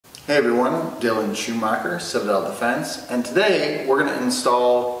Hey everyone, Dylan Schumacher, Citadel Defense, and today we're going to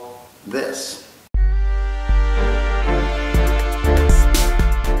install this.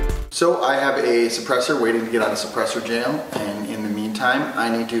 So I have a suppressor waiting to get out of suppressor jail, and in the meantime I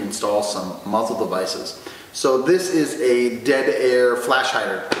need to install some muzzle devices. So this is a DeadAir flash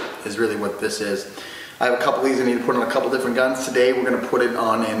hider is really what this is. I have a couple of these I need to put on a couple different guns. Today we're going to put it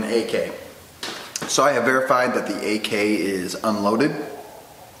on an AK. So I have verified that the AK is unloaded.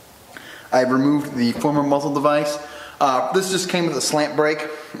 I've removed the former muzzle device. This just came with a slant brake.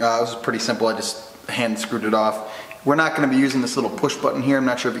 This was pretty simple. I just hand screwed it off. We're not going to be using this little push button here. I'm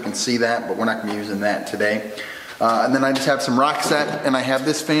not sure if you can see that, but we're not going to be using that today. And then I just have some rock set, and I have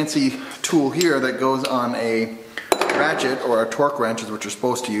this fancy tool here that goes on a ratchet or a torque wrench is what you're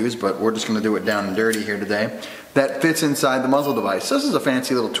supposed to use, but we're just going to do it down and dirty here today. That fits inside the muzzle device. So this is a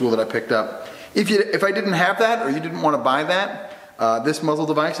fancy little tool that I picked up. If I didn't have that, or you didn't want to buy that, this muzzle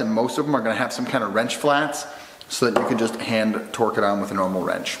device, and most of them are going to have some kind of wrench flats so that you can just hand torque it on with a normal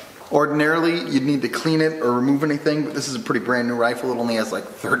wrench. Ordinarily, you'd need to clean it or remove anything, but this is a pretty brand new rifle. It only has like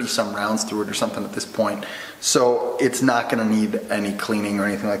 30 some rounds through it or something at this point, so it's not going to need any cleaning or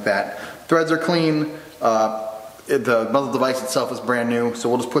anything like that. Threads are clean. The muzzle device itself is brand new, so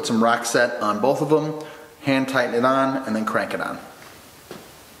we'll just put some rock set on both of them, hand tighten it on, and then crank it on.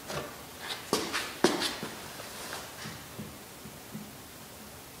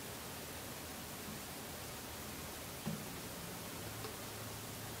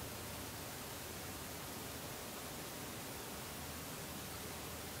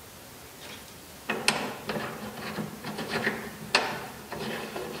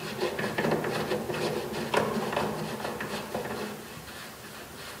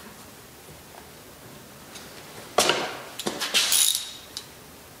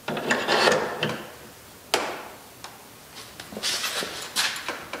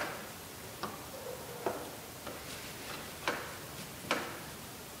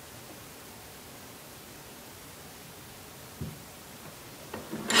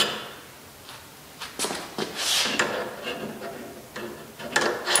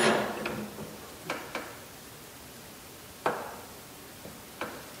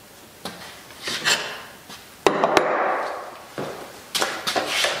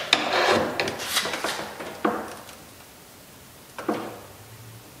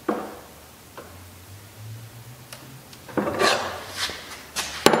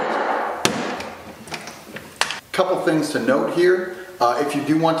 Couple things to note here. If you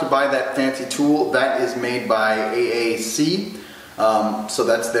do want to buy that fancy tool, that is made by AAC. So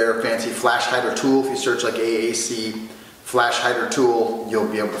that's their fancy flash hider tool. If you search like AAC flash hider tool, you'll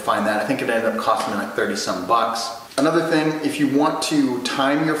be able to find that. I think it ended up costing me like 30 some bucks. Another thing, if you want to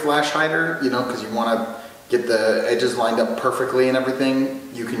time your flash hider, you know, because you want to get the edges lined up perfectly and everything,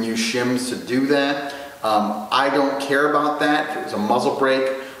 you can use shims to do that. I don't care about that. If it was a muzzle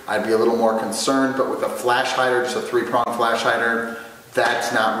brake, I'd be a little more concerned, but with a flash hider, just a 3-prong flash hider,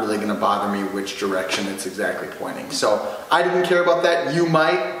 that's not really going to bother me which direction it's exactly pointing. So I didn't care about that. You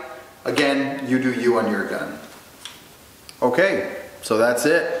might. Again, you do you on your gun. Okay, so that's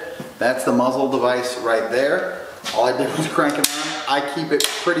it. That's the muzzle device right there. All I did was crank it on. I keep it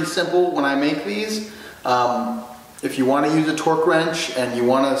pretty simple when I make these. If you want to use a torque wrench and you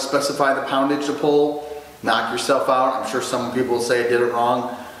want to specify the poundage to pull, knock yourself out. I'm sure some people will say I did it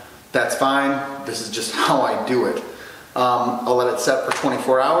wrong. That's fine. This is just how I do it. I'll let it set for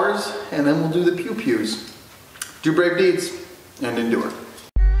 24 hours and then we'll do the pew-pews. Do brave deeds and endure.